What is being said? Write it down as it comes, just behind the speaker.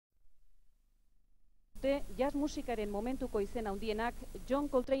urte, jazz musikaren momentuko izen handienak John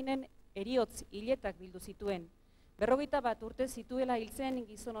Coltrane'en heriotz hiletak bildu zituen. 41 urte zituela hiltzen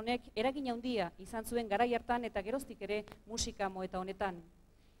gizon honek eragin handia izan zuen garai hartan eta geroztik ere musika moeta honetan.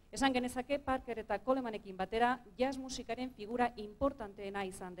 Esan genezake Parker eta Colemanekin batera jazz musikaren figura importanteena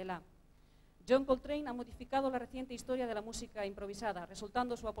izan dela. John Coltrane ha modificado la reciente historia de la música improvisada,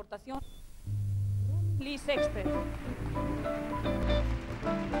 resultando su aportación Lee Sextet.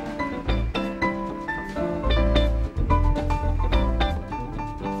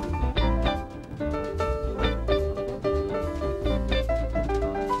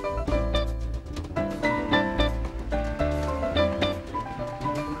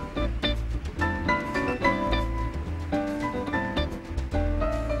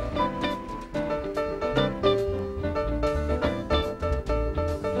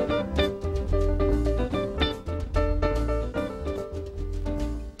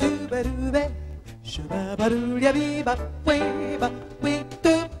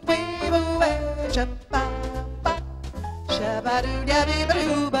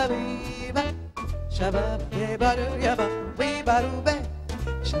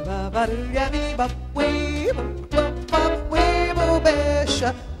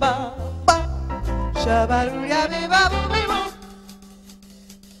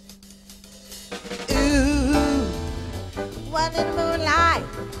 What in the moonlight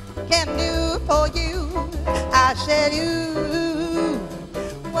can do for you? I said you.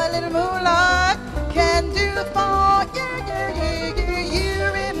 What little moonlight can do for you?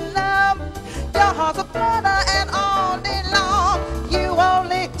 You're in love. Your heart's a flutter and all day long you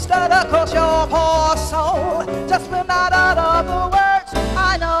only stutter 'cause your poor soul just will not utter the words.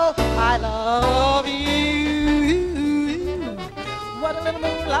 I know I love you. What a little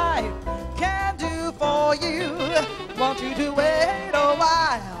moonlight can do for you. Want you to wait a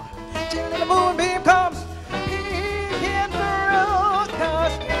while till the moonbeam comes peeking through,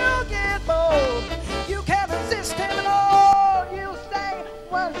 'cause you get bored. You can't resist him at all. You say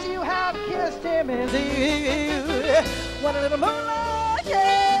once you have kissed him is you. What a little moonlight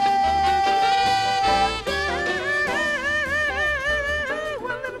can do.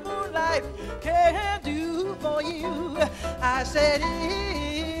 What a little moonlight can do for you. I said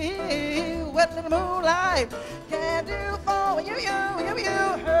what a little moonlight can do for you, you're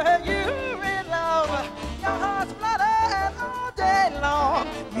in love. Your heart's flutter all day long.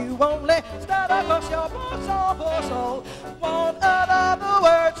 You only stutter 'cause your poor soul won't utter the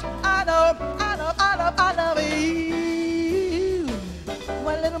words. I know you.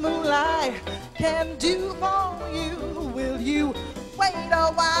 What a little moonlight can do for you. Will you wait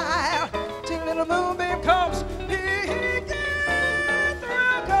a while till little moonbeam comes peeking through,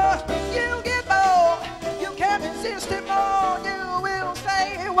 'cause you get bored. You can't resist him, all you will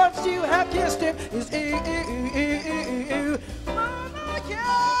say once you have kissed him is ew.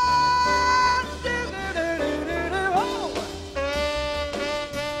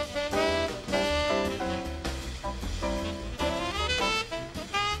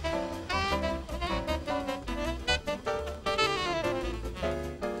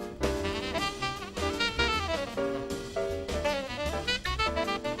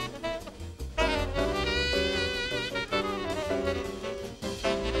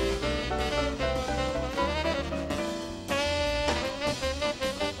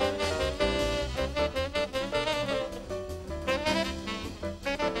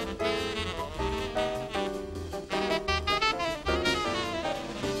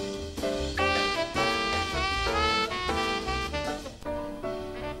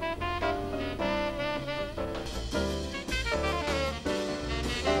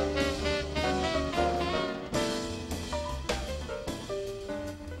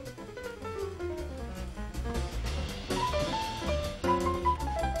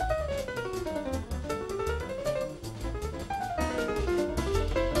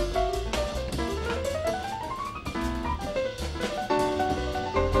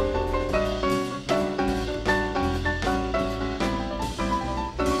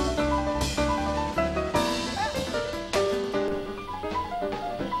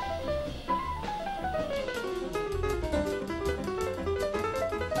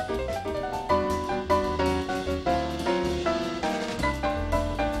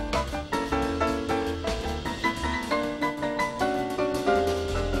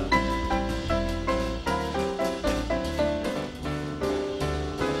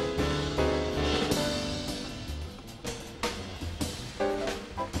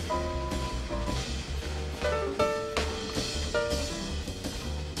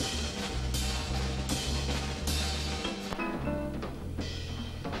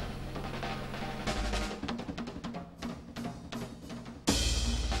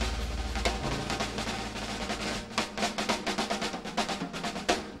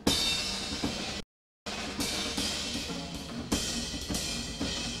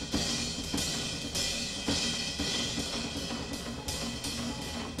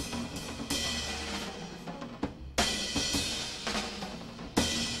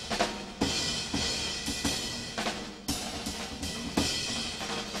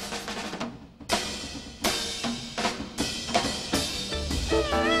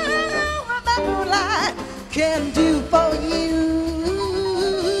 can do for you.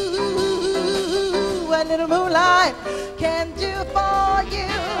 What little moonlight can do for you.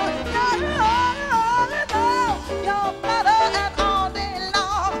 You're better and all day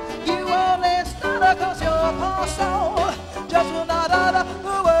long. You only stutter 'cause you're poor soul. Just another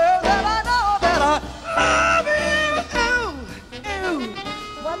word that I know that I love you. Ooh,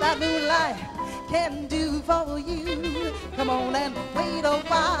 what that moonlight can do for you. Come on and wait a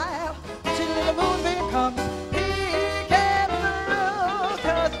while till the moonbeam comes. He can through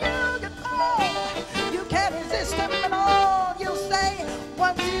 'cause you can't resist him at all. You say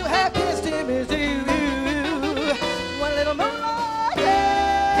once you have kissed him is you. One little moonlight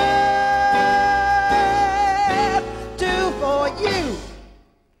can do for you.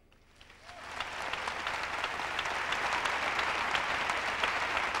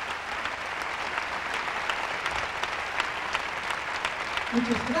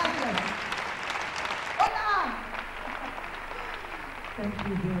 Muchas gracias. Hola. Thank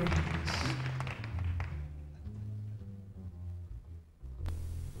you very much.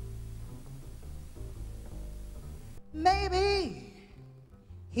 Maybe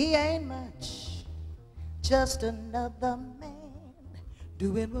he ain't much, just another man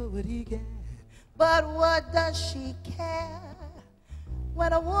doing what he can. But what does she care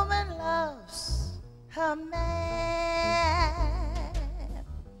when a woman loves her man?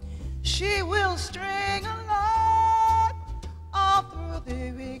 She will string along all through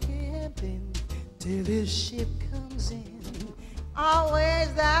the weekend till his ship comes in. Always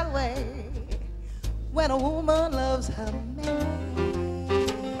that way when a woman loves her man.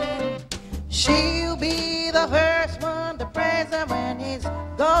 She'll be the first one to praise him when he's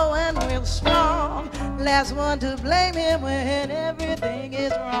going real strong. Last one to blame him when everything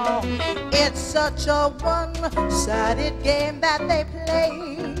is wrong. It's such a one-sided game that they play,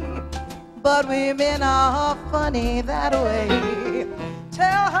 but women are funny that way.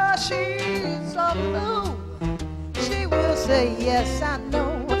 Tell her she's a fool, she will say, yes, I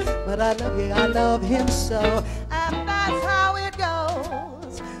know, but I love you, I love him so. And that's how it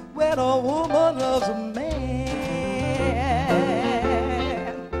goes when a woman loves a man.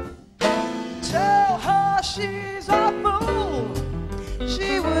 Tell her she's a fool,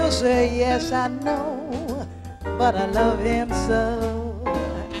 she will say, yes, I know, but I love him so.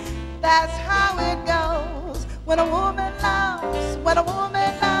 That's how it goes when a woman loves, when a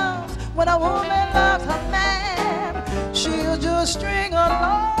woman loves, when a woman loves her man. She'll just string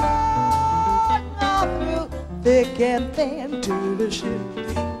along all through thick and thin till the ship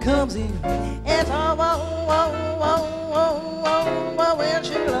comes in. It's a when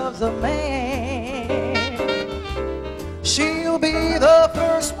she loves a man. She'll be the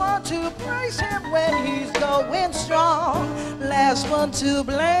first one to praise him when he's going strong. Last one to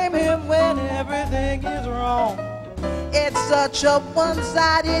blame him when everything is wrong. It's such a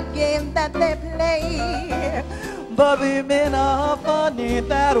one-sided game that they play, but women are funny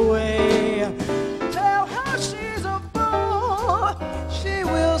that way. Tell her she's a fool, she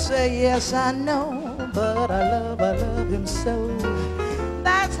will say, yes, I know, but I love him so.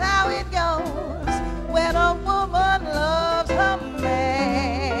 That's how it goes when a woman loves her man.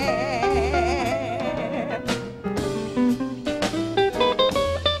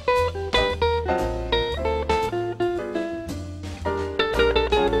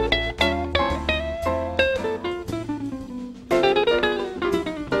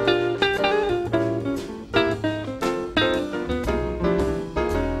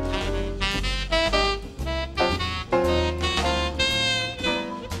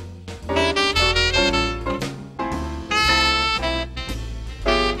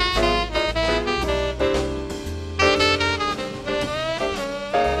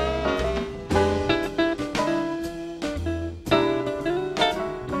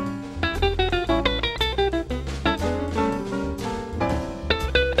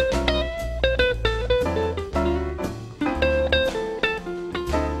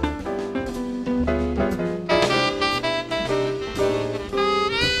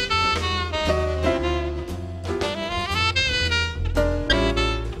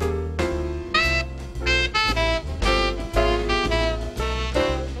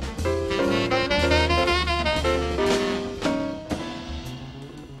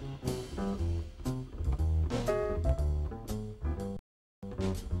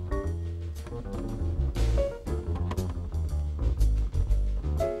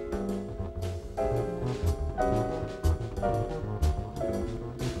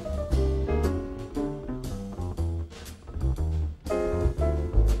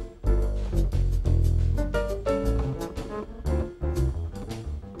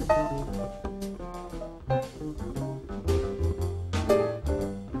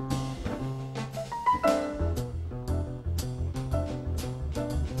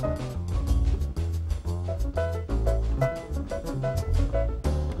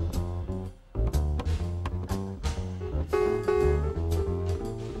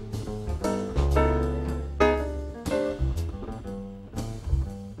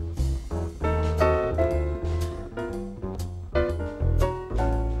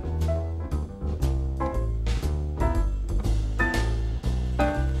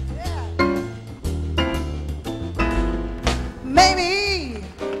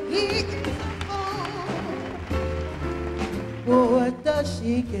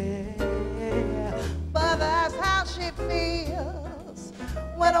 she cares. But that's how she feels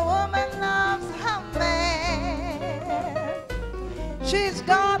when a woman loves her man. She's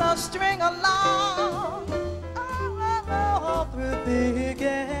gonna string along all through thick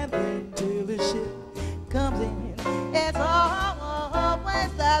and thin till the ship comes in. It's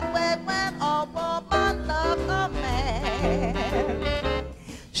always that way when a woman loves a man.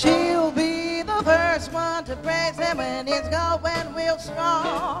 She'll be the first one to praise him when he's going real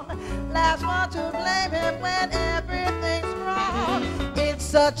strong. Last one to blame him when everything's wrong. It's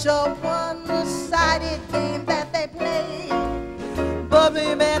such a one-sided game that they play, but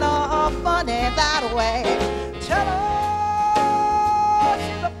women are funny that way. Tell her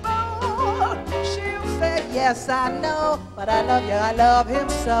she's a fool. She'll say, yes, I know, but I love you, I love him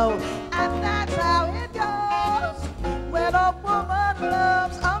so. And that's how it goes when a woman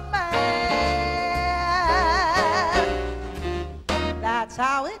loves a man. That's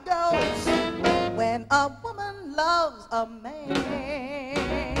how it goes when a woman loves a man.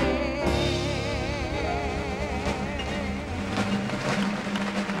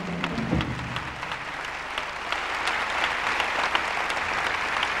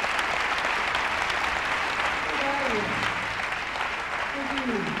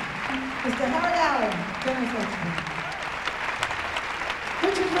 Mr. Harry Allen, tenor saxophone.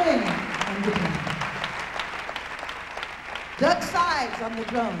 Richard Ring on guitar. Doug Sides on the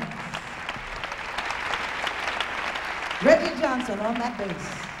drums. Reggie Johnson on that bass.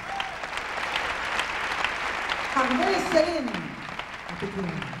 Hervé Sellin at the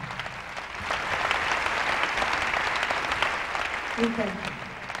piano. Thank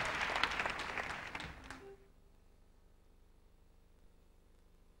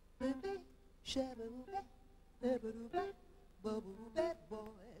you.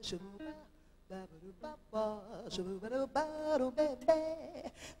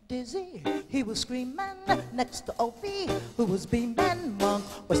 Dizzy, he was screaming next to O.P., who was beaming. Monk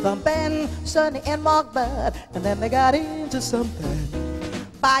was thumping, Sonny and Mark Bud, and then they got into something.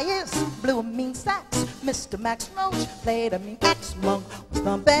 Bias blew a mean sax, Mr. Max Roach played a mean axe. Monk was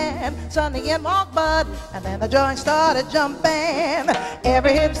thumping, Sonny and Mark Bud, and then the joint started jumping.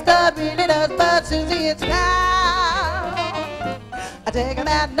 Every hip stud really does, but Susie, it's down. I take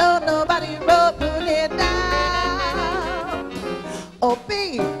that note, nobody wrote, put it down.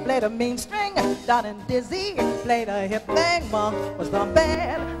 O.P. played a mean string, Don and Dizzy played a hip thing. Monk was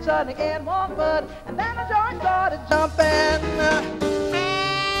thumping, Sonny and Mark Bud, and then the joint started jumping.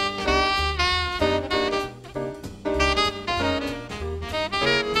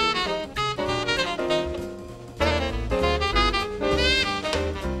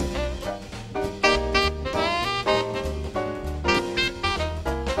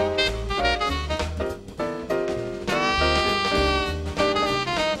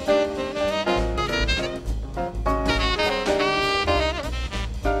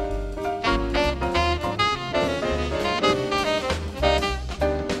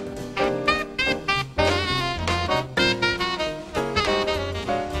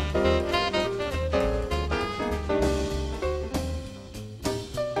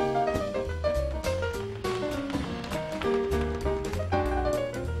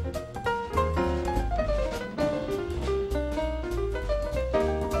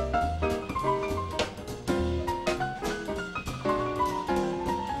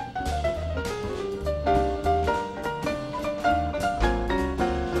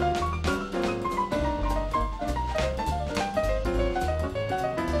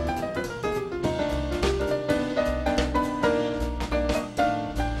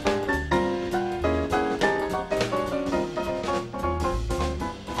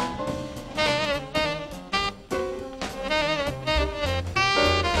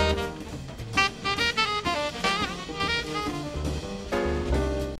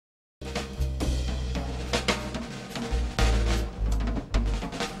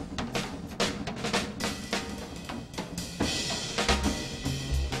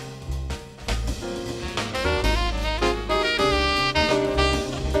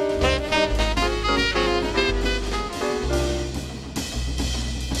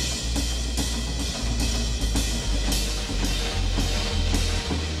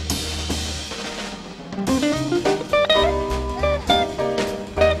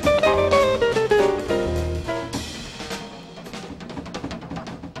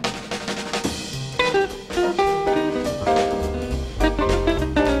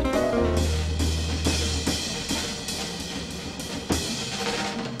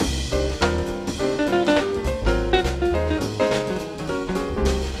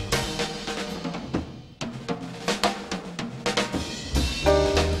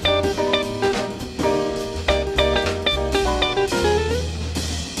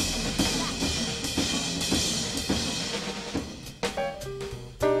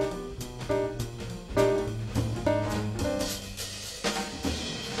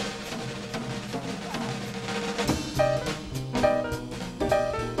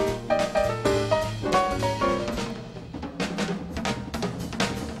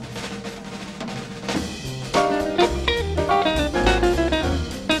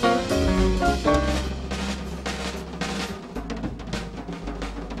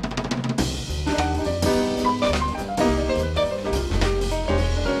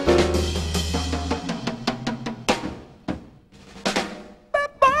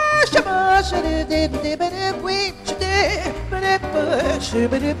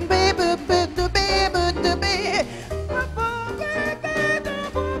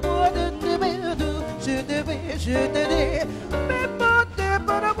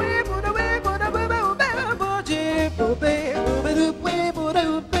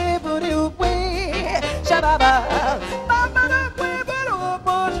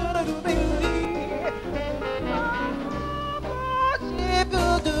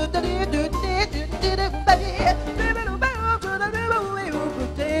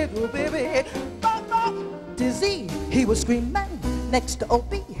 Dizzy, he was screaming next to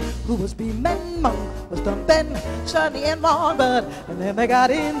Opie, who was beaming. Monk was thumping, Sonny and Margaret, and then they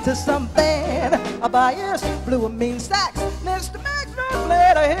got into something. A bias blew a mean sax, Mr. Maxwell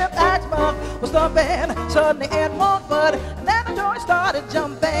played a hip axe. Monk was thumping, Sonny and Margaret, and then the joint started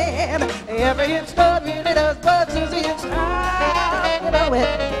jumping. Every hip stud really does, but Susie, it's time, you know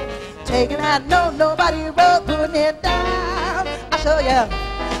it. Taking out, no, nobody wrote, putting it down. I'll show ya.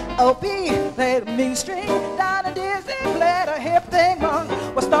 Opie played a mean string, down and Dizzy played a hip thing. Monk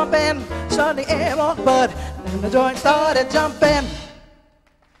was stomping, Sonny and Monk, but then the joint started jumping.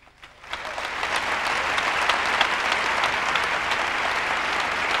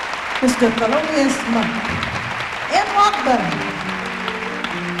 Mr. Thelonious Monk in Rockburn.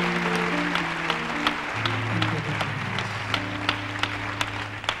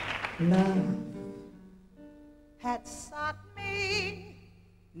 Love had sought me,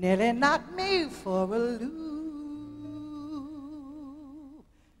 nearly knocked me for a loop.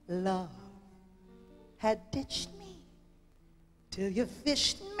 Love had ditched me till you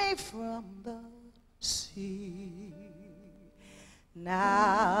fished me from the sea.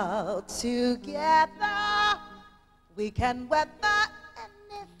 Now together we can weather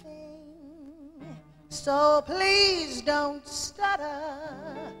anything, so please don't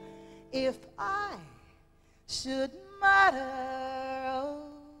stutter if I should mutter. Oh,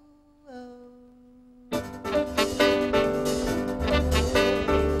 oh.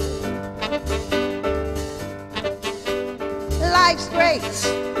 Life's great,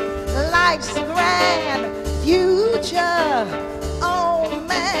 life's grand future. Oh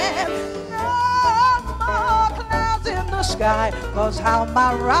man, no more clouds in the sky, 'cause how am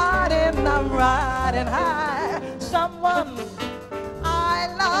I riding? I'm riding high. Someone I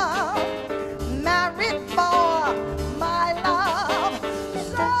love, married for my love.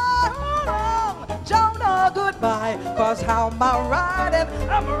 So long, Jonah, goodbye, 'cause how am I riding?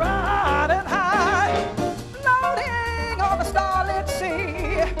 I'm riding high. Floating on the starlit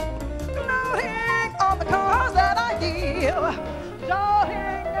sea, floating on the cars that I deal.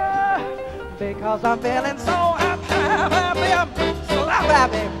 Floating, because I'm feeling so happy, I'm so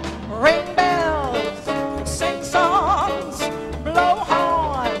happy. Ring bells, sing songs, blow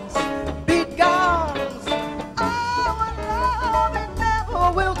horns, beat guns. Our love, it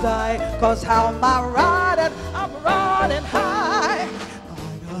never will die, 'cause how am I riding? I'm riding high.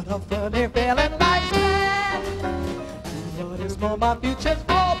 I got a funny feeling like that, but it's for my future's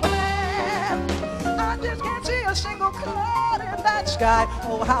all planned. I just can't see a single cloud in that sky.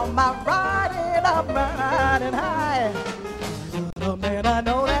 Oh, how am I riding? I'm riding high. But a man I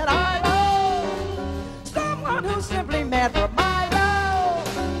know that I love, someone who's simply meant for my love.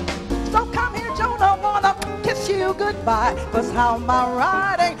 So come here, Jonah, wanna kiss you goodbye, 'cause how am I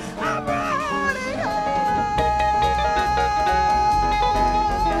riding? I'm riding high.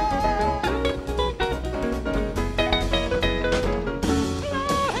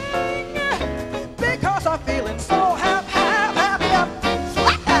 Floating, because I'm feeling so happy, I'm so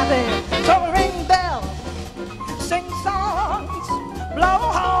happy. So ring bells, sing songs, blow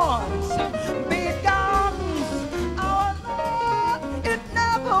horns, beat guns. Our love, it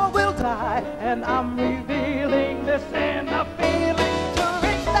never will die, and I'm revealing this in the feeling to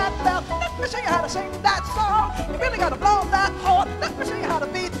ring that bell. Let me show you how to sing that song. You really gotta blow that horn. Let me show you how to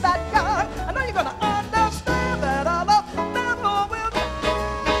beat that gun. I know you're gonna understand that our love never will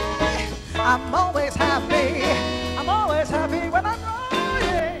die. I'm always happy. I'm always happy when I'm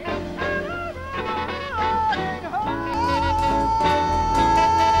riding. Riding high.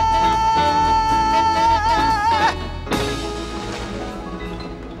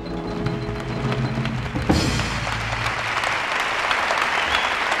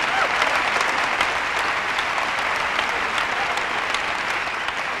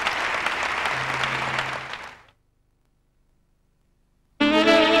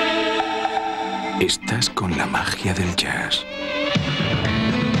 Estás con la magia del jazz.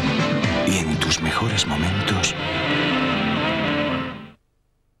 Y en tus mejores momentos,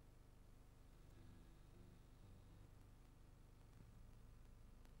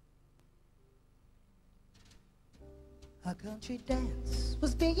 A country dance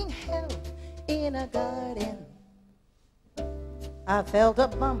was being held in a garden. I felt a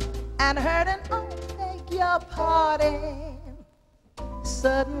bump and heard an "oh, beg your pardon."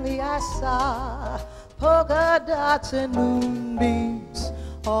 Suddenly I saw polka dots and moonbeams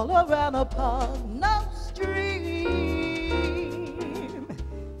all around a Pocono stream.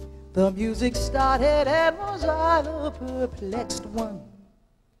 The music started and was I the perplexed one?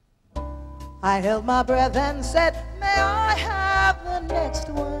 I held my breath and said, may I have the next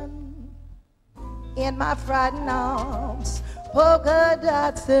one? In my frightened arms, polka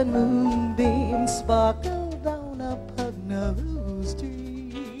dots and moonbeams sparkled on a Pocono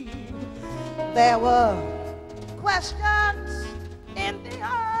stream. There were questions in the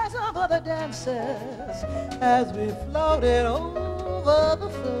eyes of other dancers as we floated over the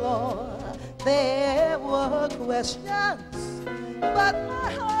floor. There were questions, but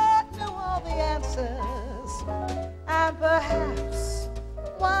my heart knew all the answers, and perhaps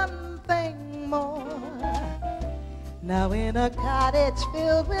one thing more. Now in a cottage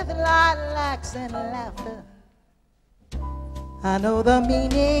filled with lilacs and laughter, I know the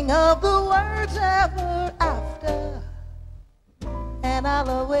meaning of the words ever after, and I'll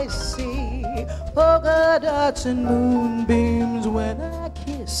always see polka dots and moonbeams when I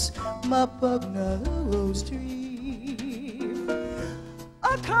kiss my Pocono stream.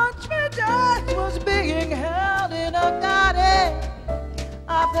 A country dance was being held in a garden.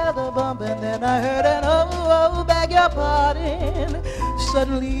 I felt a bump and then I heard an "oh, oh, beg your pardon."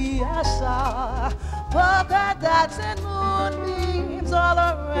 Suddenly I saw polka dots and moonbeams all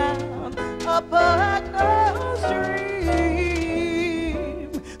around a Pocono stream.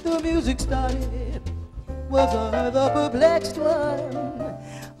 The music started, was I the perplexed one?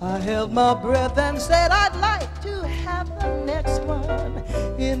 I held my breath and said I'd like to have the next one.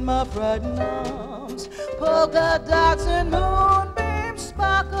 In my frightened arms, polka dots and moonbeams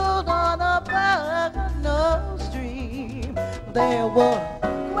sparkled on a Pocono stream. There were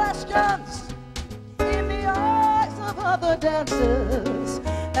questions in the eyes of other dancers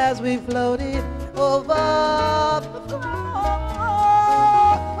as we floated over the floor.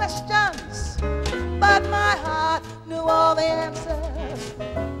 Questions, but my heart knew all the answers,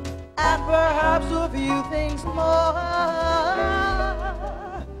 and perhaps a few things more.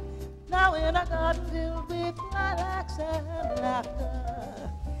 Now in a garden filled with lilacs and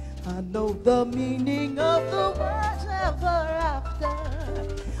laughter, I know the meaning of the words ever after.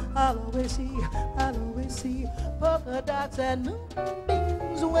 I'll always see polka dots and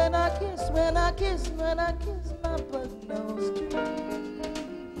moonbeams when I kiss my Pocono stream.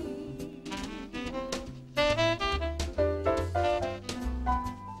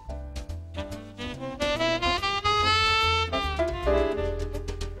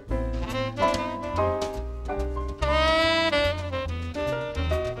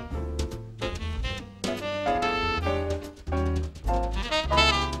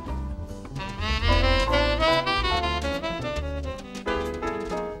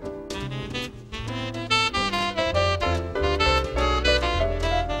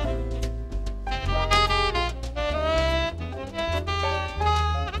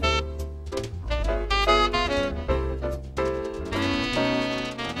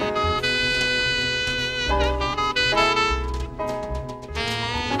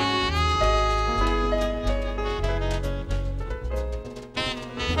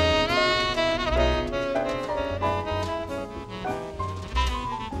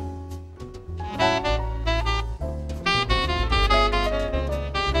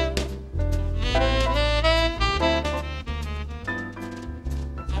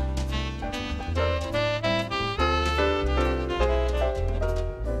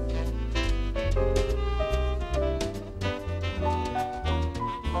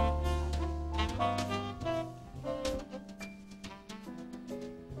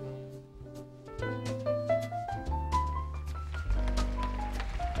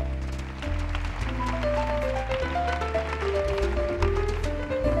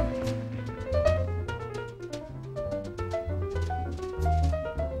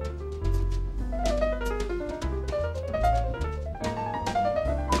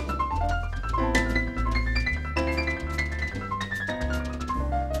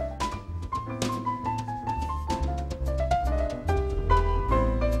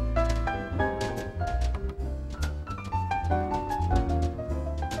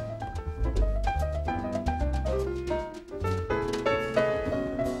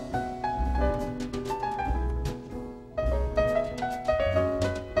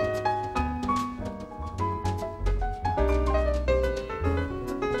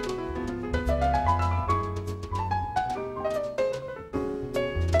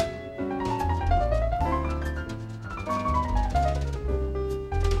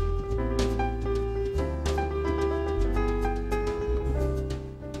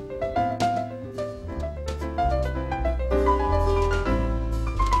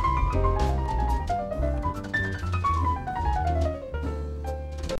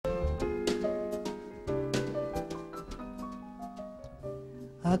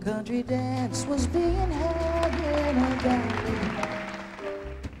 A country dance was being held in a valley.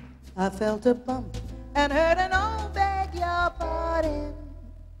 I felt a bump and heard an old beg your pardon.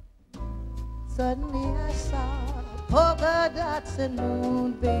 Suddenly I saw polka dots and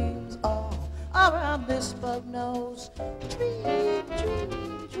moonbeams all around this bug-nosed dream,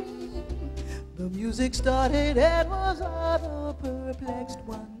 dream, dream. The music started and was I the perplexed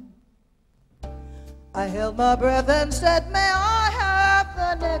one. I held my breath and said, may I have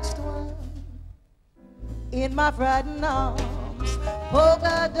the next one? In my frightened arms,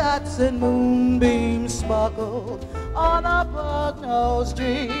 polka dots and moonbeams sparkled on a bug-nosed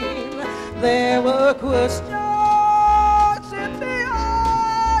dream. There were questions in the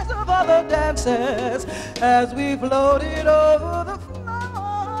eyes of other dancers as we floated over the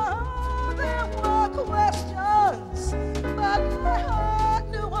floor. There were questions, but my heart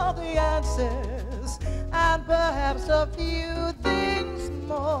knew all the answers, and perhaps a few things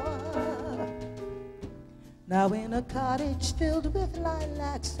more. Now in a cottage filled with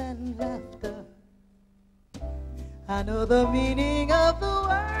lilacs and laughter, I know the meaning of the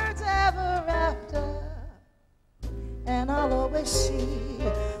words ever after, and I'll always see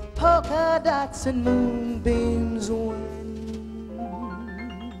polka dots and moonbeams when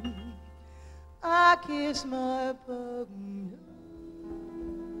I kiss my pug-nosed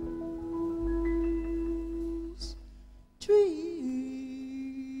tree.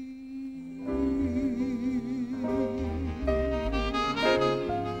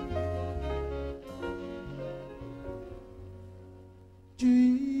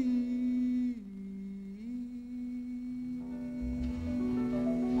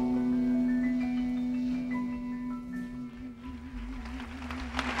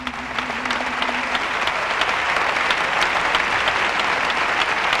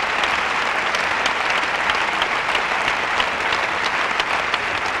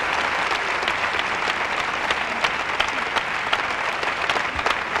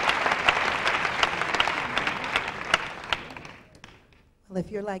 If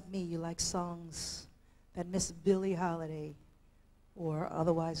you're like me, you like songs that Miss Billie Holiday, or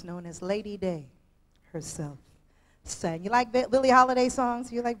otherwise known as Lady Day herself, sang. You like Billie Holiday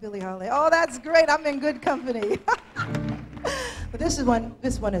songs? You like Billie Holiday? Oh, that's great. I'm in good company. But this one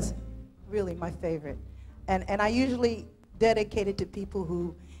is really my favorite. And I usually dedicate it to people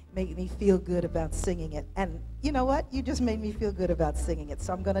who make me feel good about singing it. And you know what? You just made me feel good about singing it.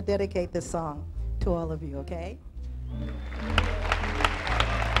 So I'm going to dedicate this song to all of you, okay?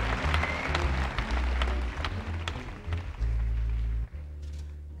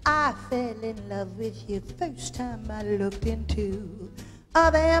 I fell in love with you first time I looked into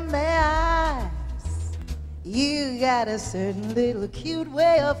them eyes. You got a certain little cute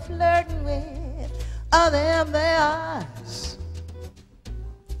way of flirting with them eyes.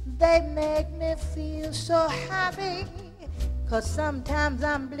 They make me feel so happy, 'cause sometimes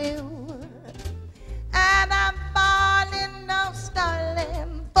I'm blue and I'm falling, no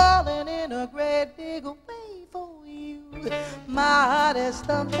darling, falling in a great big way for you. My heart is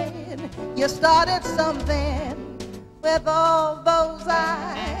thumping. You started something with all those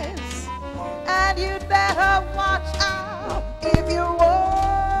eyes, and you'd better watch out if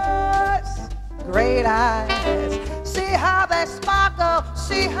yours great eyes. See how they sparkle,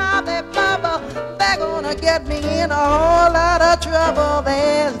 see how they bubble. They're gonna get me in a whole lot of trouble.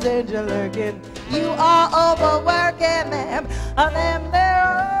 There's danger lurking. You are overworking them, and them they're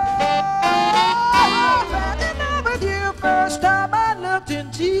first time I looked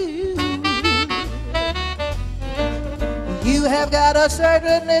into you. You have got a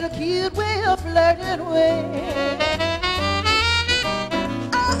certain little cute way of flirting with.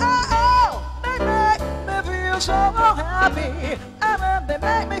 Oh, they make me feel so happy, and then they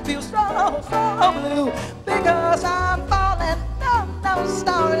make me feel so blue, because I'm falling, no,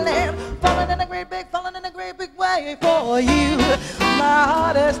 darling, falling in a great big way for you. My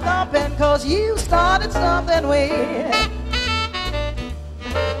heart is thumping 'cause you started something weird.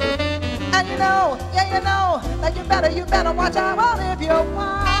 And you know, yeah, you know, that you better watch out if you're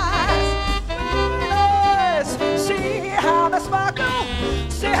wise. Yes, see how they sparkle,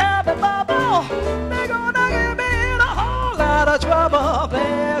 see how they bubble. They're gonna get me in a whole lot of trouble.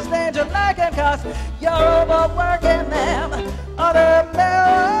 There's danger lurking 'cause you're overworking them. Other men.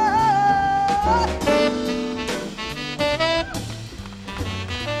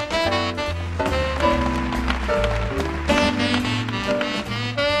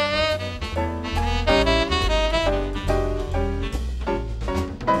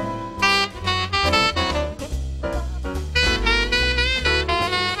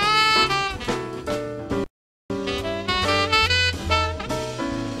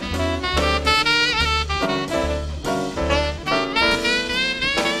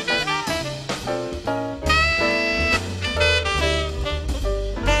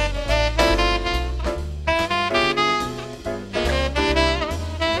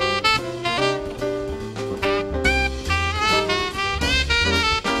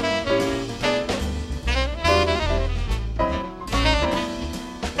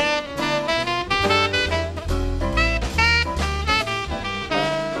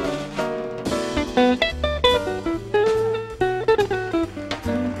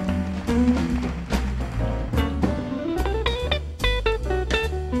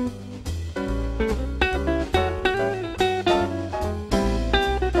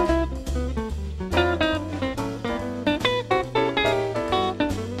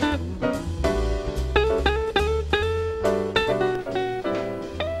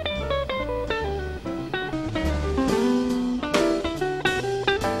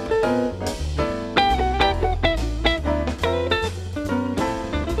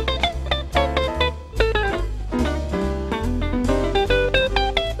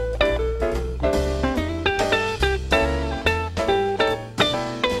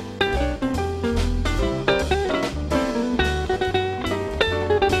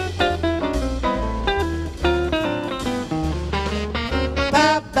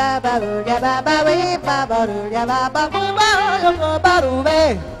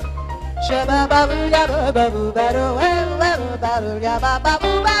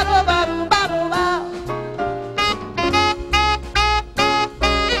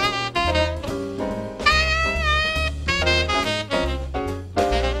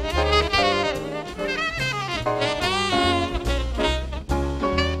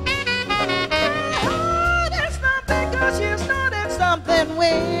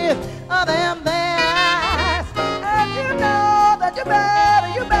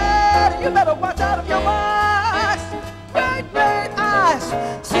 You better watch out of your eyes. Great, great eyes.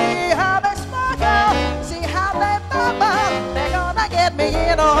 See how they sparkle. See how they bubble. They're gonna get me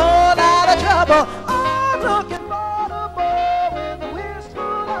in a whole lot of trouble. I'm looking for the boy with the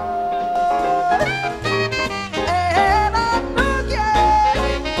wistful eyes. And I'm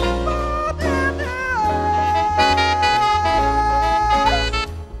looking for them eyes.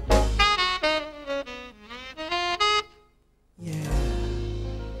 Yeah.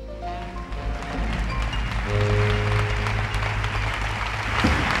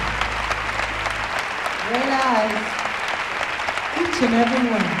 Great eyes, each and every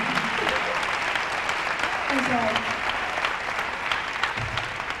one. That's right.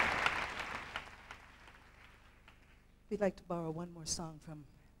 We'd like to borrow one more song from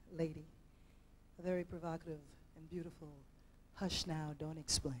Lady, a very provocative and beautiful Hush Now, Don't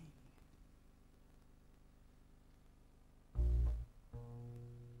Explain.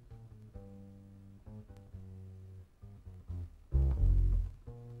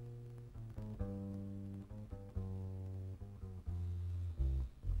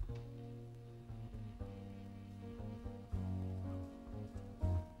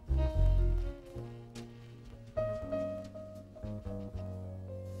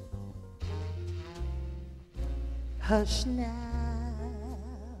 Hush now,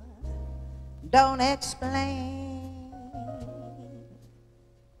 don't explain.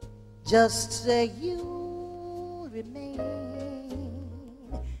 Just say you remain.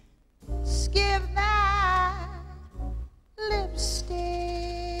 Skip that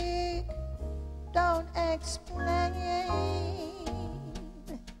lipstick, don't explain.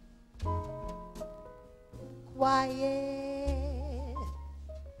 Quiet,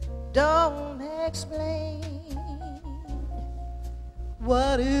 don't explain.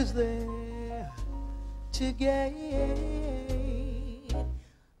 What is there to gain?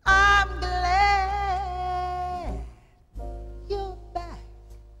 I'm glad you're back.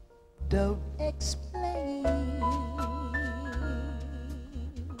 Don't explain.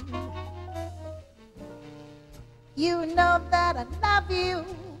 You know that I love you,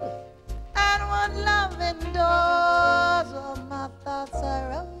 and what love endures, all my thoughts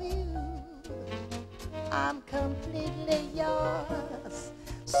are of you. I'm completely yours.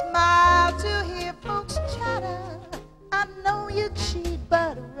 Smile to hear folks chatter. I know you cheat,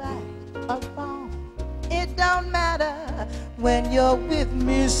 but right or wrong, it don't matter when you're with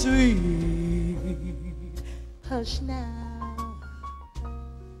me, sweet. Hush now,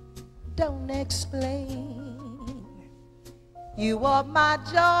 don't explain. You are my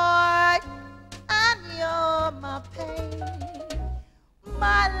joy and you're my pain.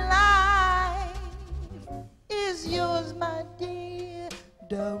 My life is yours, my dear,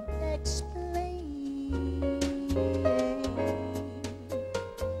 don't explain.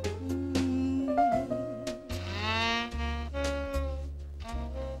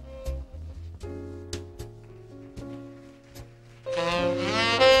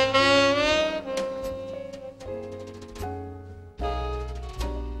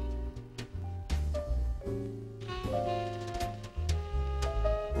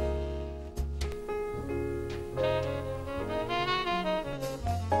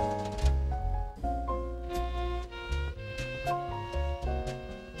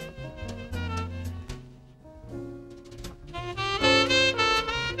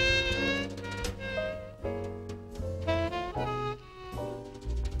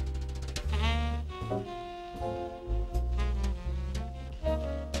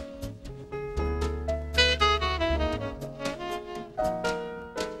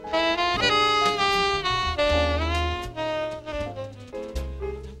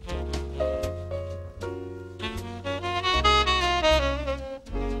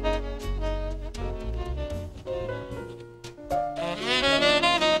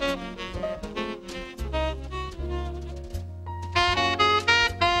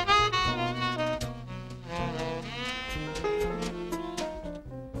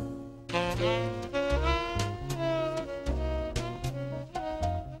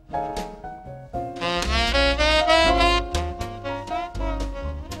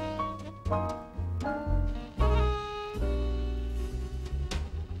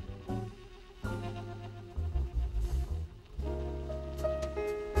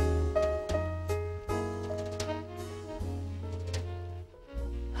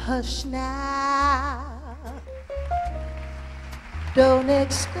 Hush now, don't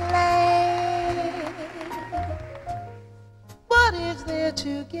explain. What is there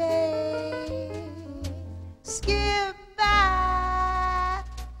to gain? Skip that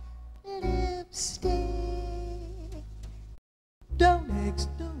lipstick. Don't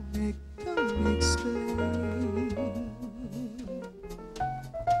explain.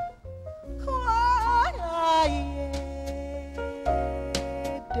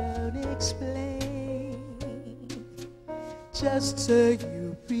 Just say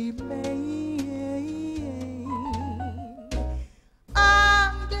you remain.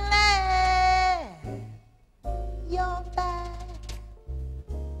 I'm glad you're back.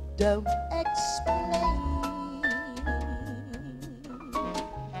 Don't explain.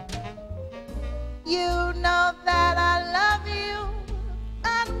 You know that I love you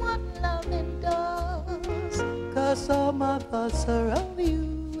and what loving does. 'Cause all my thoughts are of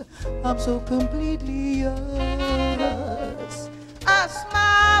you. I'm so completely yours. I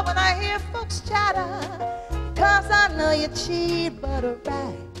smile when I hear folks chatter, 'cause I know you cheat, but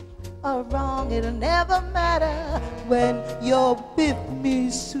right or wrong, it'll never matter when you're with me,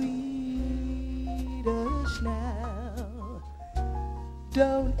 sweet. Hush now,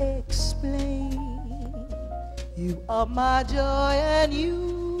 don't explain. You are my joy and you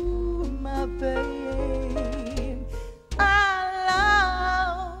my pain. I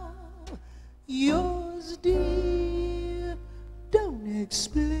love yours, dear. Don't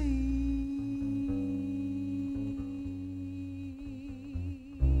explain.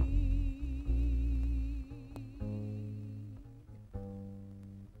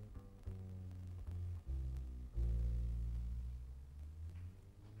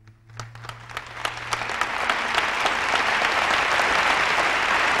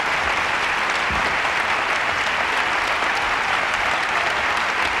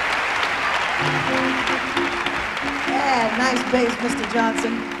 Yeah, nice bass, Mr.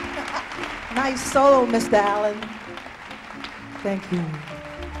 Johnson. Nice solo, Mr. Allen. Thank you.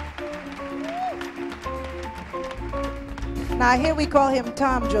 Now here we call him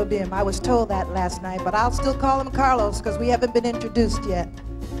Tom Jobim. I was told that last night, but I'll still call him Carlos because we haven't been introduced yet.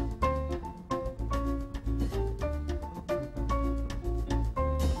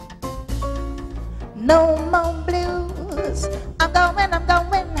 No more blues. I'm going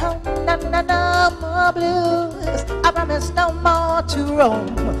home. No more blues. I promise no more to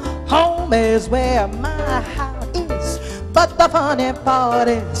roam. Home is where my heart is. But the funny part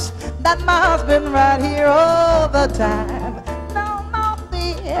is that my husband right here all the time. No more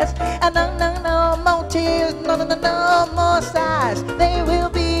fears and no more tears. No more sighs. There will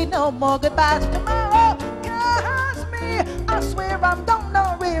be no more goodbyes tomorrow. Curse me. I swear I'm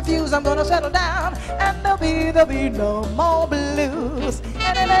gonna refuse. I'm gonna settle down and there'll be no more blues.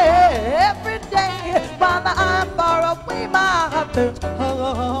 And every day while I'm far away, my heart turns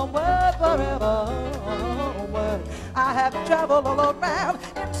homeward forever. I have traveled all around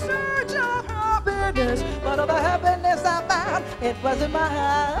in search of happiness, but all the happiness I found, it was in my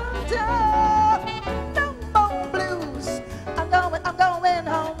hometown. No more blues. I'm going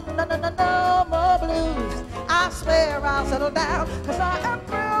home. No more blues. I swear I'll settle down, 'cause I am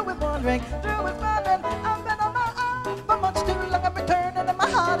through with wandering, through with running. I've been on my own for much too long. I'm returning and my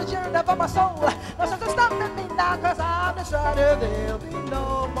heart is yearning for my soul. No sense of stopping me now, 'cause I've decided there'll be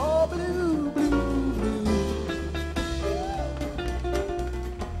no more blues.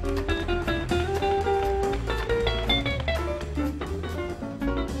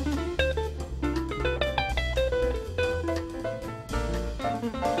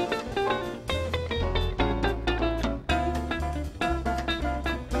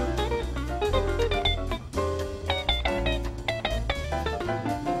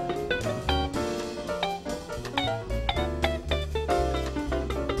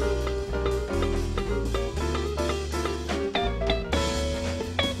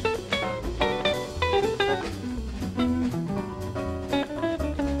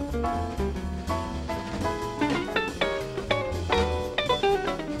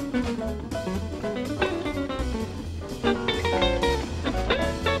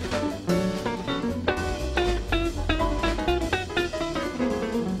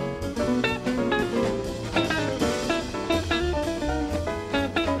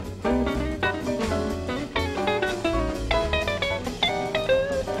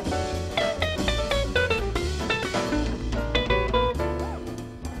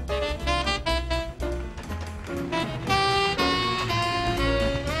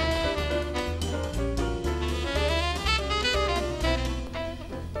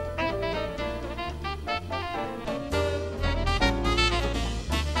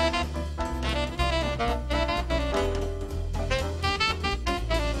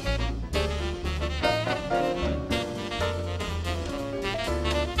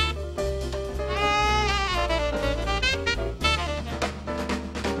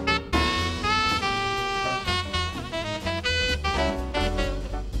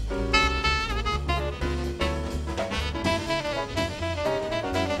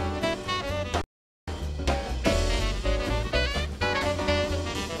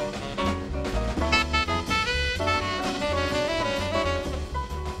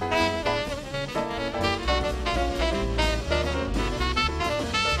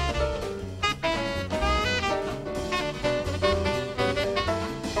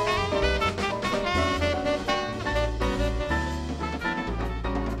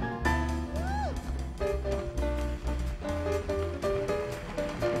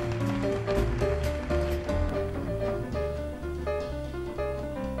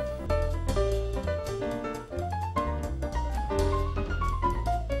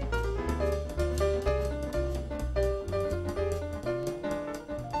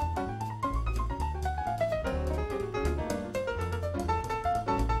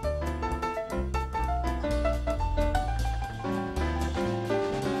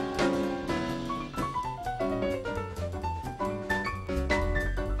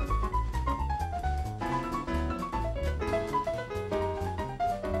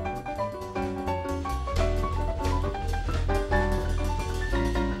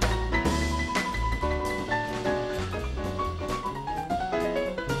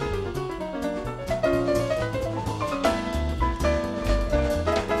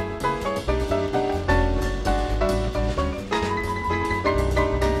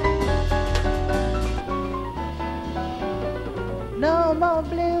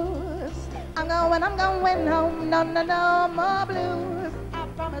 no more blues. I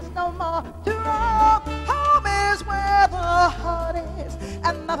promise no more to rock. Home is where the heart is,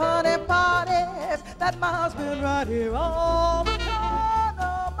 and the honey parties that my husband right here all the time.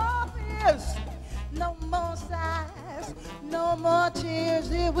 No more fears, no more sighs, no more tears.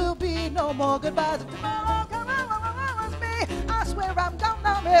 There will be no more goodbyes. Tomorrow come on with me. I swear I'm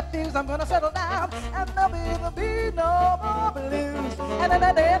gonna refuse. I'm gonna settle down, and there'll be no more blues. And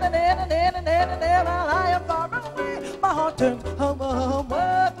then while I am far away, my heart turns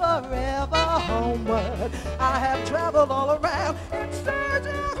homeward, forever homeward. I have traveled all around in search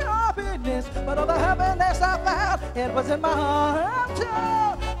of happiness, but all the happiness I found, it was in my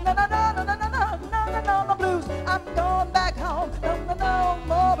hometown. No blues. I'm going back home. No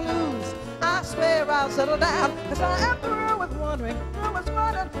more blues. I swear I'll settle down, 'cause I am through with wondering, through with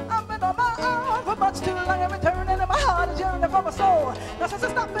running. I've been on my own for much too long. I'm returning, and my heart is yearning for my soul. Now since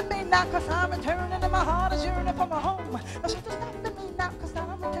it's stopping me now, 'cause I'm returning, and my heart is yearning for my home. Now since it's stopping me now, 'cause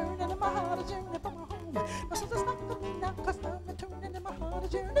I'm returning, and my heart is yearning for my home. Now since it's stopping me now, 'cause I'm returning, and my heart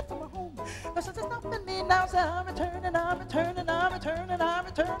is yearning for my home. Now since it's stopping me now, so I'm returning, I'm returning, I'm returning, I'm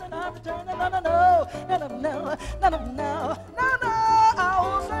returning, I'm returning. No. I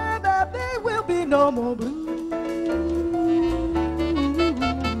will say that there will be no more blues.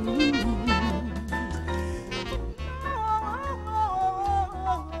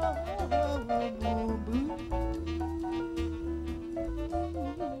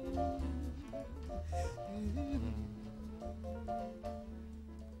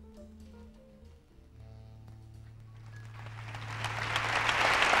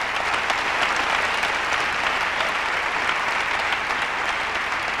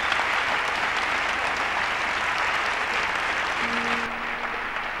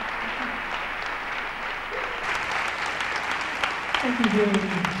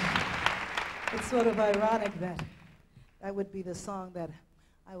 It's sort of ironic that that would be the song that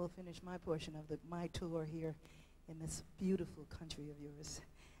I will finish my portion of my tour here in this beautiful country of yours,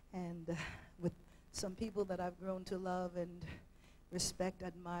 and with some people that I've grown to love and respect,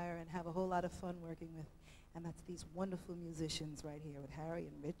 admire, and have a whole lot of fun working with, and that's these wonderful musicians right here with Harry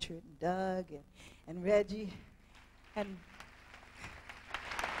and Richard and Doug and Reggie and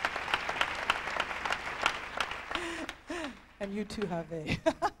you too, Hervé.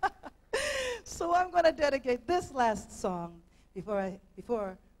 So I'm going to dedicate this last song before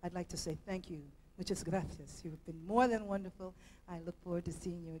I'd like to say thank you, muchas gracias. You've been more than wonderful. I look forward to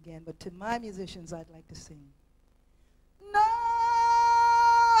seeing you again. But to my musicians, I'd like to sing. No,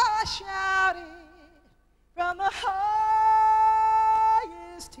 I shouted from the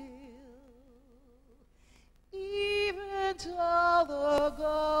highest hill, even to all the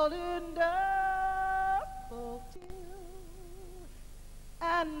golden daffodils.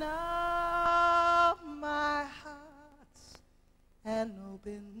 And now my heart's an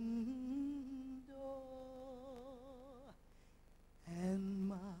open door, and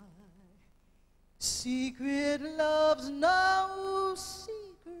my secret love's no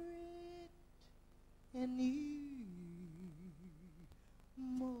secret anymore.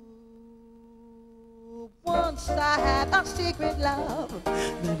 Once I had a secret love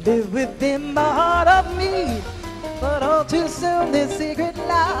that lived within the heart of me, but all too soon this secret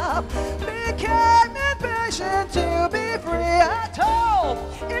love became impatient to be free. I told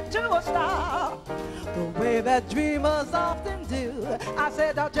it to a star, the way that dreamers often do. I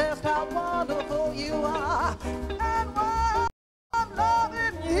said, oh, just how wonderful you are, and why I'm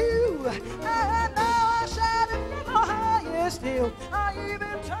loving you. And now I shout it from the highest hill. I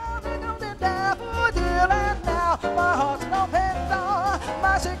even tried to go the daffodil, and now my heart's no open door.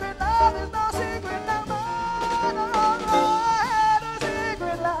 My secret love is no secret love. I had a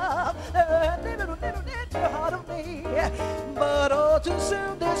secret love, little heart of me, but all too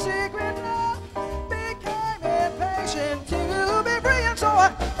soon the secret love became impatient to be free, and so I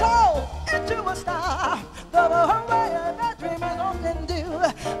told it to a star, the way that dreamers often do.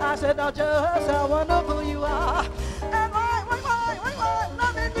 I said, oh, just how wonderful you are, and why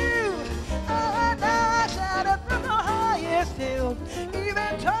loving you. And now I shouted from the highest hill,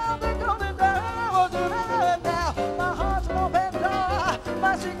 even told the golden daffodils, and now my heart's an open door.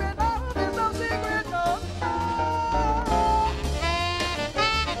 My secret love is no secret love.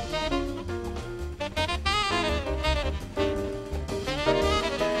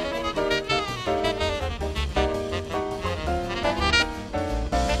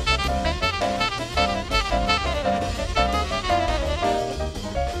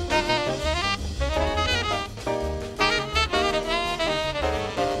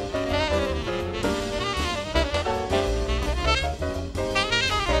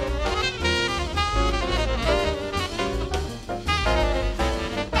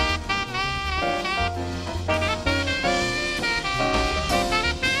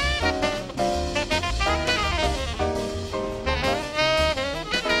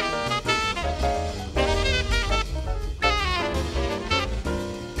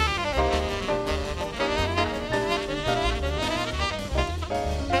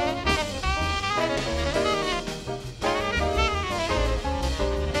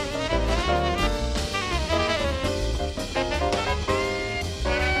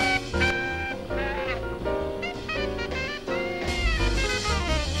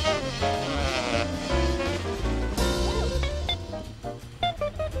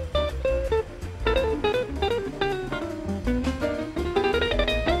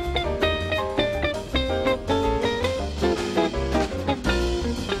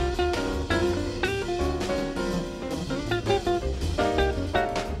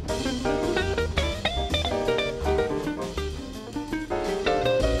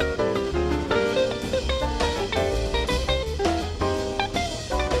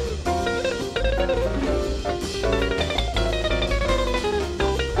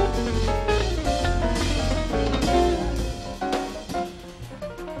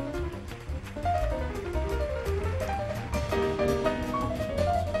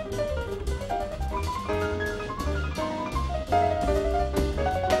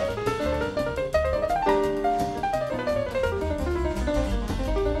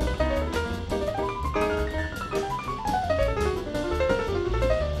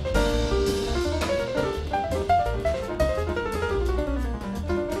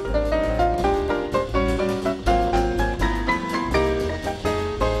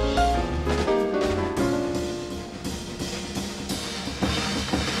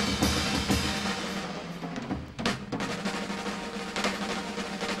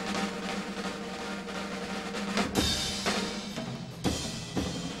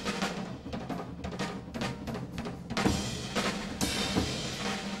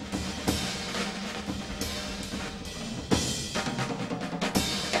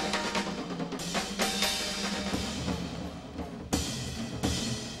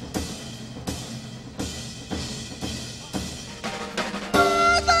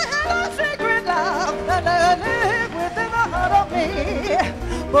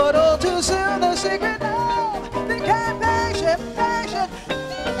 but all too soon the secret love became patient, patient.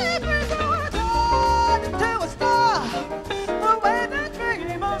 Every so I turned into a star, the way that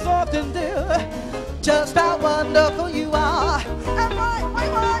dreamers often do. Just how wonderful you are. And why,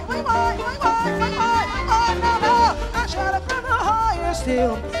 no, I shout it from the highest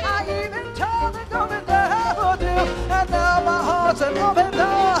hill. I even told it going to hell do. And now my heart's an open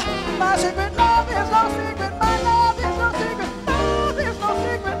door. My secret love is no secret. My love is no secret. Love is no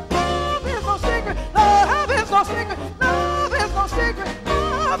secret. Love is no secret. Love is no secret. Love is no secret.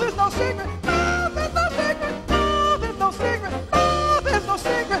 Love is no secret. Love is no secret. Love is no secret. Love is no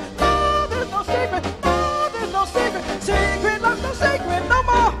secret. Love is no secret. Love is no secret. Secret love's no secret no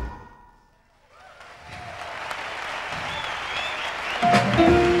more.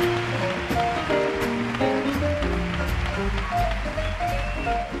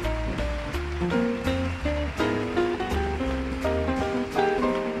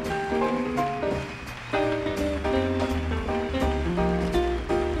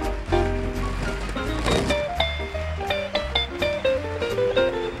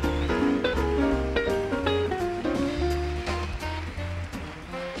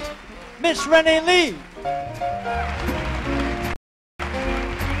 Miss Ranee Lee.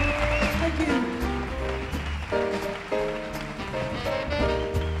 Thank you.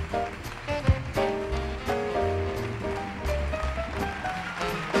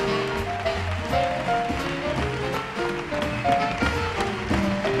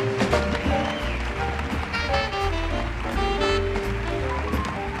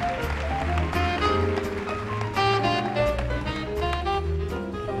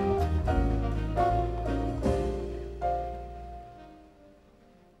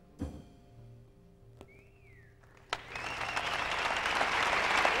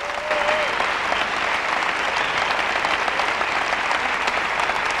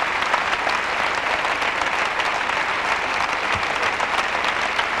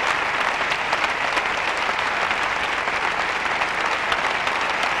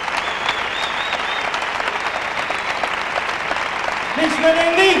 Miss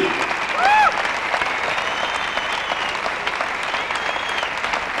Ranee Lee.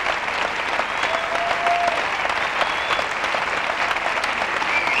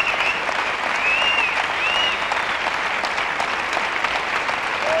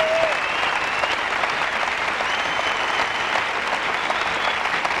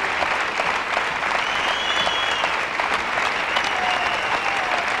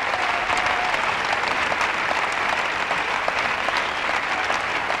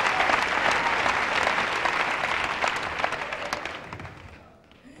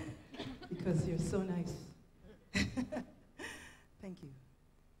 Because you're so nice. Thank you.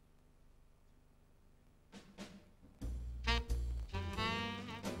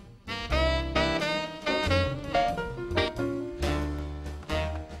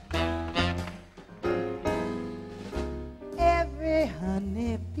 Every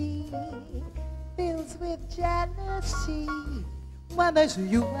honeybee fills with jealousy when they see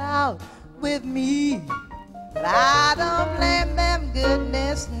you out with me. But I don't blame them,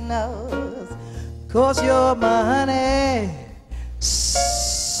 goodness knows, 'cause you're my honey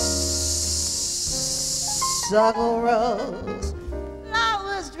suckle rose.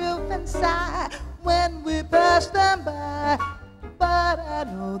 Flowers droop and sigh when we pass them by, but I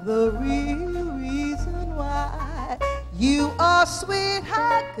know the real reason why. You are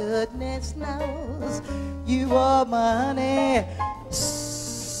sweetheart, goodness knows, you are my honey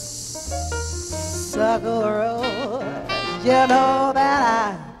suckle rose. You know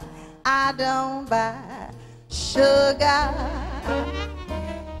that I don't buy sugar.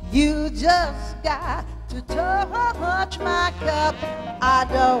 You just got to touch my cup. I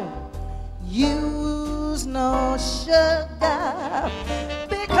don't use no sugar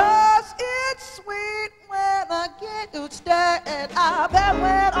because it's sweet when I get it stirred up, and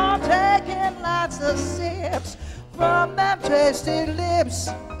when I'm taking lots of sips from them tasty lips.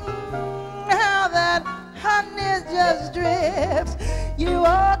 How that honey just drips. You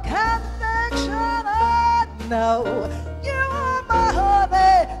are connection, I know. You are my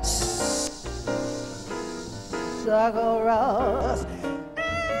honey suckle rose.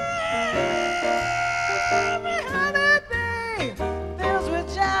 Every honeybee fills with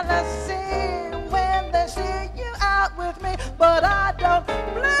jealousy when they see you out with me, but I don't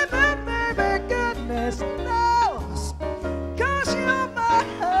blame them, baby, goodness knows, 'cause you're my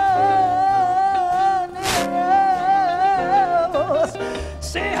honey rose.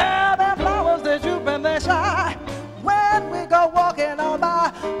 See how them flowers, they droop and they sigh when we go walking on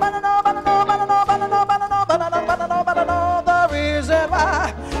by. But I know the reason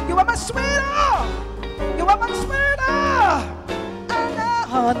why.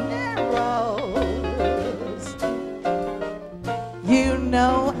 habaneros. You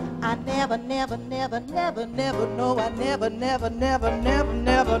know I never, never, never, never, never, no, I never, never, never, never,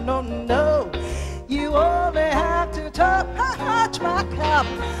 never, no, no. You only have to touch my cup.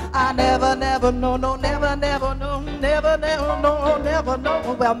 I never, never, no, no, never, never, no, never, never, no, never,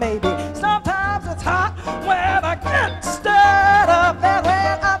 no. Well, maybe sometimes it's hot when I get stirred up, and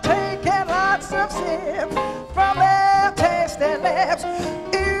when I'm taking lots of sips from their tasty lips.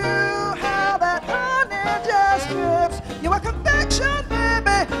 Ew, how that honey just drips. You a conviction,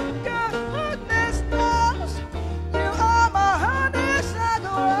 baby. Goodness knows you are my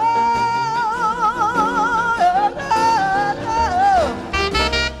honeysuckle.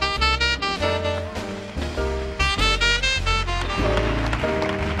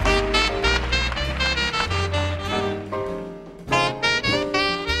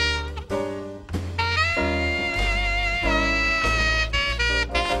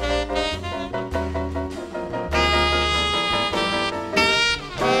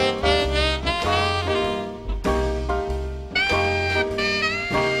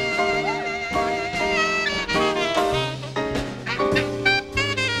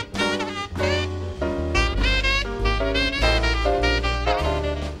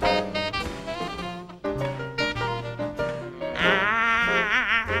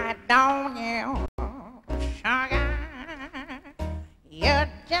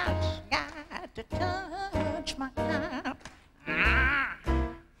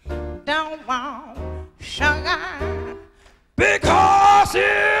 Because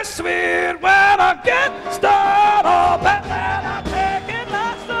it's sweet when I get started up, and then I'm taking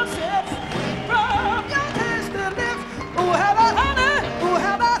lots of sips from your tasty lips. Ooh, how about honey? Ooh,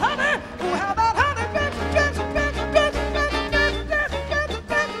 how about honey? Ooh, how about honey?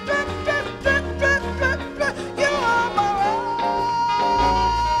 You are my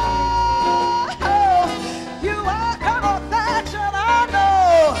rose. You are kind of fashion, I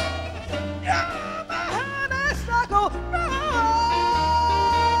know. You're my honeysuckle.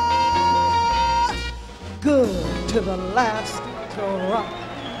 Good to the last drop.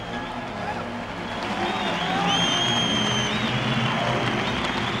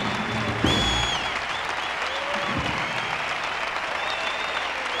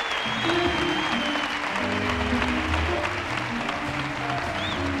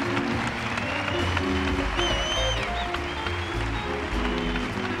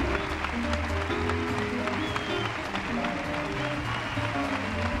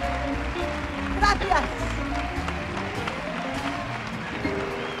 Gracias.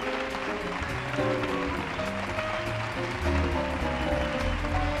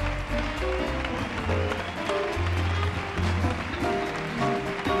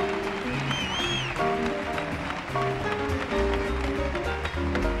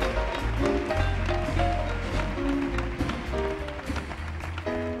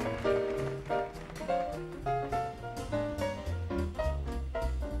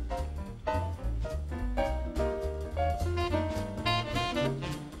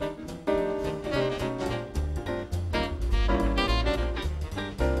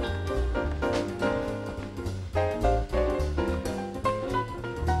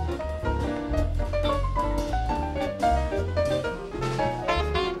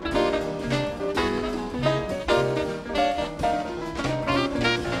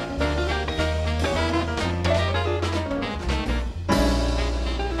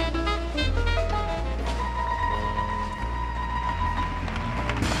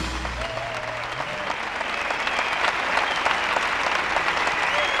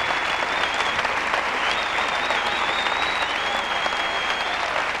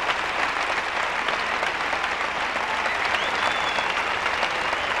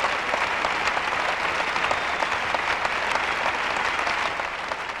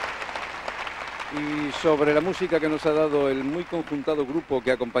 Y sobre la música que nos ha dado el muy conjuntado grupo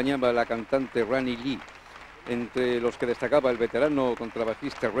que acompañaba a la cantante Ranee Lee, entre los que destacaba el veterano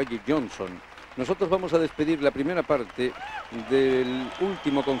contrabajista Reggie Johnson, nosotros vamos a despedir la primera parte del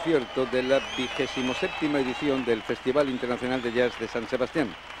último concierto de la 27ª edición del Festival Internacional de Jazz de San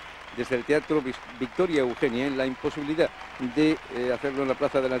Sebastián, desde el Teatro Victoria Eugenia, en la imposibilidad de hacerlo en la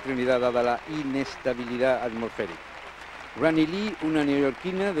Plaza de la Trinidad, dada la inestabilidad atmosférica. Ranee Lee, una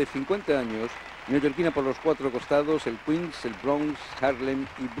neoyorquina de 50 años, neoyorquina por los cuatro costados, el Queens, el Bronx, Harlem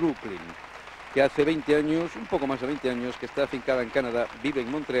y Brooklyn, que hace 20 años, un poco más de 20 años, que está afincada en Canadá, vive en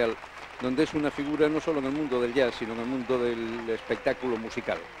Montreal, donde es una figura no solo en el mundo del jazz, sino en el mundo del espectáculo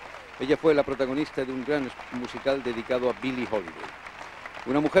musical. Ella fue la protagonista de un gran musical dedicado a Billie Holiday.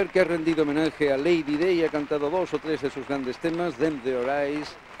 Una mujer que ha rendido homenaje a Lady Day y ha cantado 2 o 3 de sus grandes temas, Them Their Eyes,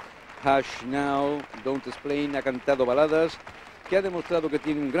 Hush Now, Don't Explain, ha cantado baladas, que ha demostrado que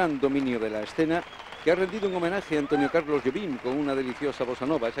tiene un gran dominio de la escena, que ha rendido un homenaje a Antonio Carlos Jobim con una deliciosa bossa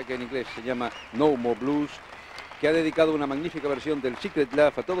nova, esa que en inglés se llama No More Blues, que ha dedicado una magnífica versión del Secret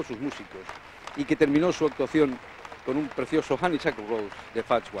Love a todos sus músicos y que terminó su actuación con un precioso Honeysuckle Rose de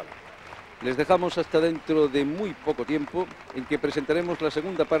Fats Waller. Les dejamos hasta dentro de muy poco tiempo, en que presentaremos la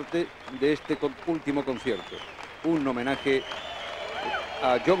segunda parte de este último concierto, un homenaje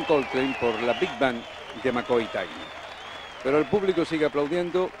a John Coltrane por la Big Band de McCoy Tyner. Pero el público sigue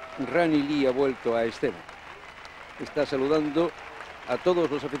aplaudiendo. Ranee Lee ha vuelto a escena. Está saludando a todos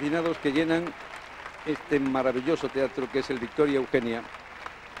los aficionados que llenan este maravilloso teatro que es el Victoria Eugenia,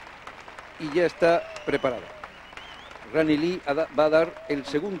 y ya está preparada. Ranee Lee va a dar el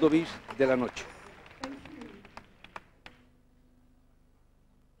segundo bis de la noche.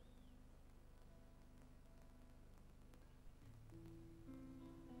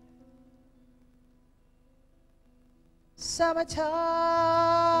 Summertime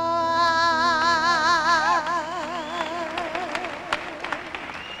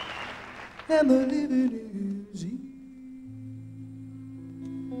and the living is easy.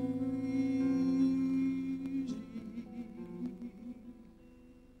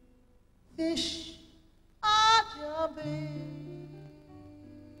 Fish are jumping,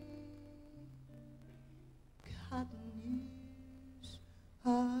 cotton is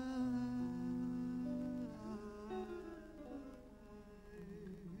high.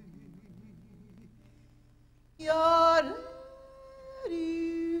 Your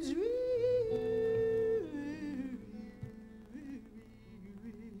lady's rich,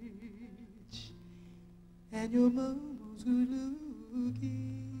 and your mama's good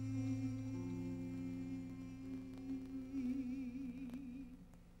looking.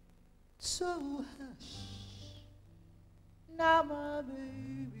 So hush, now my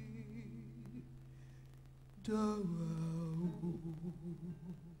baby, don't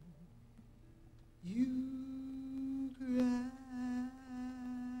you cry.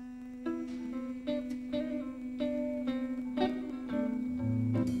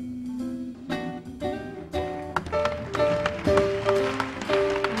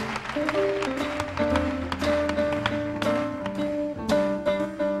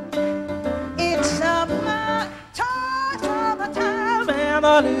 It's summertime, and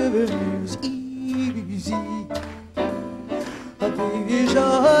the living is easy. A baby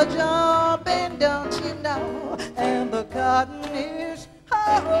sure jumping, don't you know? And the cotton is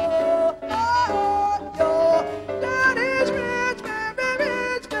oh, your daddy's rich,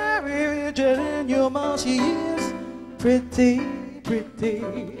 very rich, and your mom, she is pretty, pretty.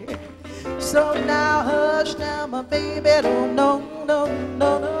 So now hush, now my baby, don't, no,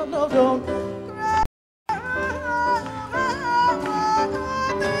 don't cry.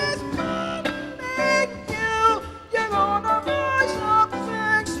 This morning you're gonna buy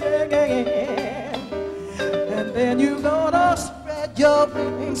something singing, and then you're gonna spread your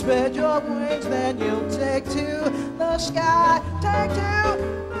wings, then you'll take to the sky, take to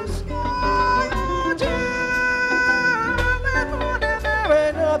the sky. That morning there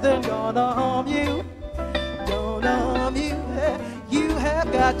ain't nothing gonna harm you, gonna harm you. You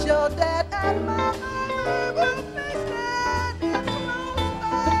have got your dad and mama will be standing close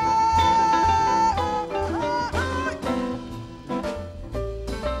by.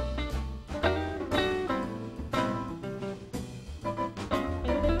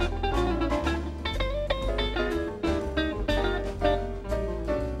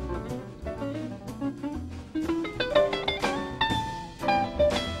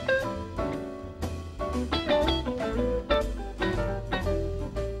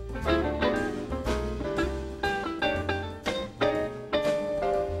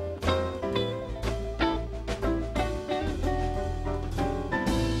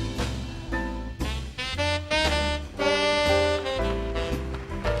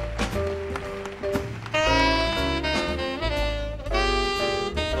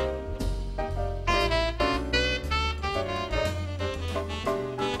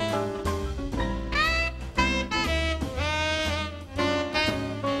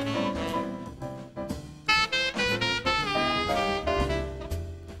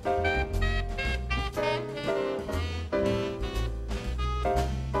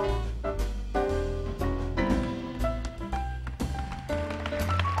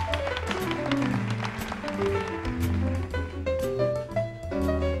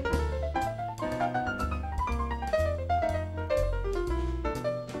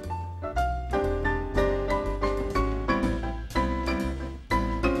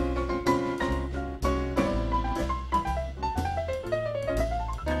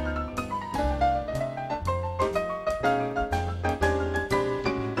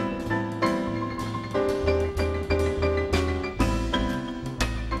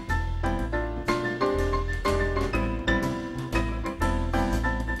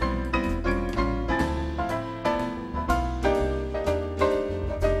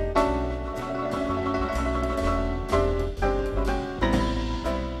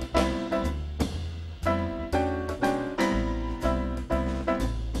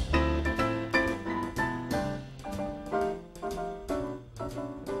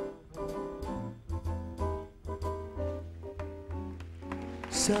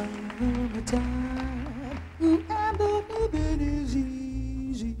 summertime, ooh, and the living is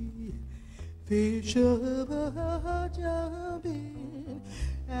easy. Fish are jumping,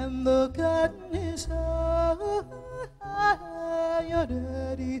 and the cotton is high. Your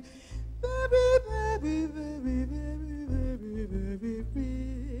daddy, very, very, very, very, very, very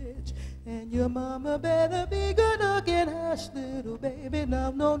rich, and your mama better be good looking, hush, little baby. No,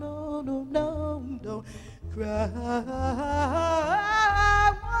 no, no, no, no, don't cry.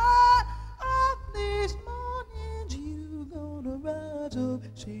 One of these mornings you gonna rise up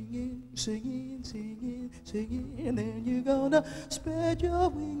singing, singing, singing, singing. Then you're gonna spread your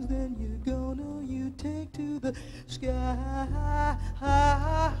wings, then you're gonna you take to the sky.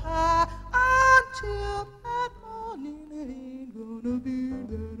 Until that morning it ain't gonna be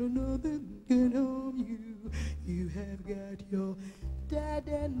there nothing can harm you. You have got your dad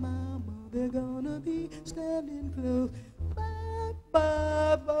and mama, they're gonna be standing close by,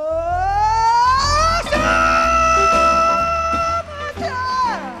 by,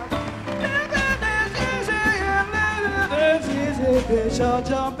 fish are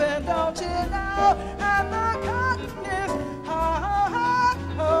jumping, don't you know? And the cotton is high, high,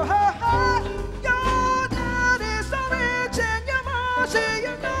 high, high. Your daddy's so rich and your mom say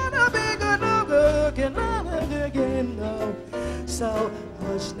you're gonna be good looking, again, no. So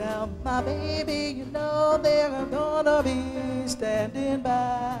hush now, my baby, you know they're gonna be standing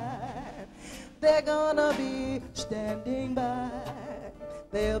by. They're gonna be standing by.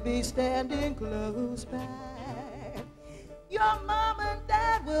 They'll be standing close by. Your mom and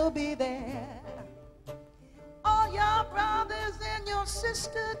dad will be there. All your brothers and your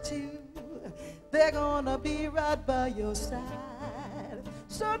sister too. They're gonna be right by your side.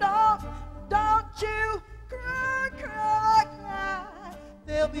 So don't you cry, cry, cry.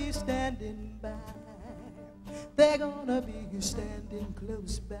 They'll be standing by. They're gonna be standing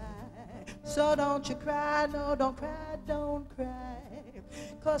close by. So don't you cry, no, don't cry, don't cry.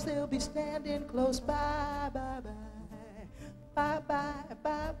 'Cause they'll be standing close by, bye, bye. Bye, bye,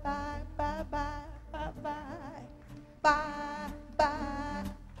 bye, bye, bye, bye, bye, bye. Bye, bye,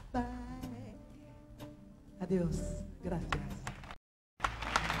 bye. Adiós. Gracias.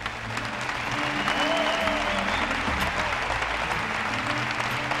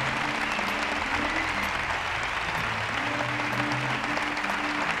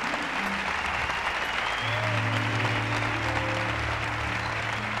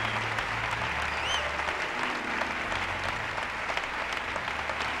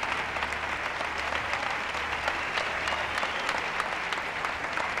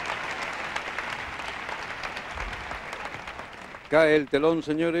 Cae el telón,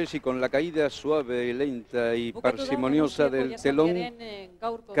 señores, y con la caída suave, lenta y parsimoniosa del telón,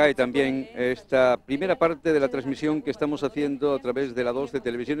 cae también esta primera parte de la transmisión que estamos haciendo a través de la 2 de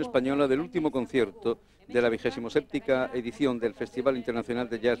Televisión Española del último concierto de la 27ª edición del Festival Internacional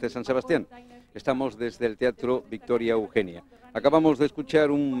de Jazz de San Sebastián. Estamos desde el Teatro Victoria Eugenia. Acabamos de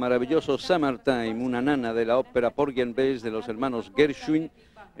escuchar un maravilloso Summertime, una nana de la ópera Porgy and Bess de los hermanos Gershwin,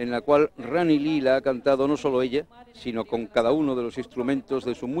 en la cual Ranee Lee la ha cantado no solo ella, sino con cada uno de los instrumentos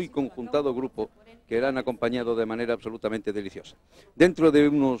de su muy conjuntado grupo, que la han acompañado de manera absolutamente deliciosa. Dentro de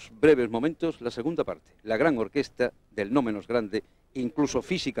unos breves momentos, la segunda parte, la gran orquesta del no menos grande, incluso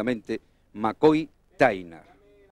físicamente, McCoy Tyner.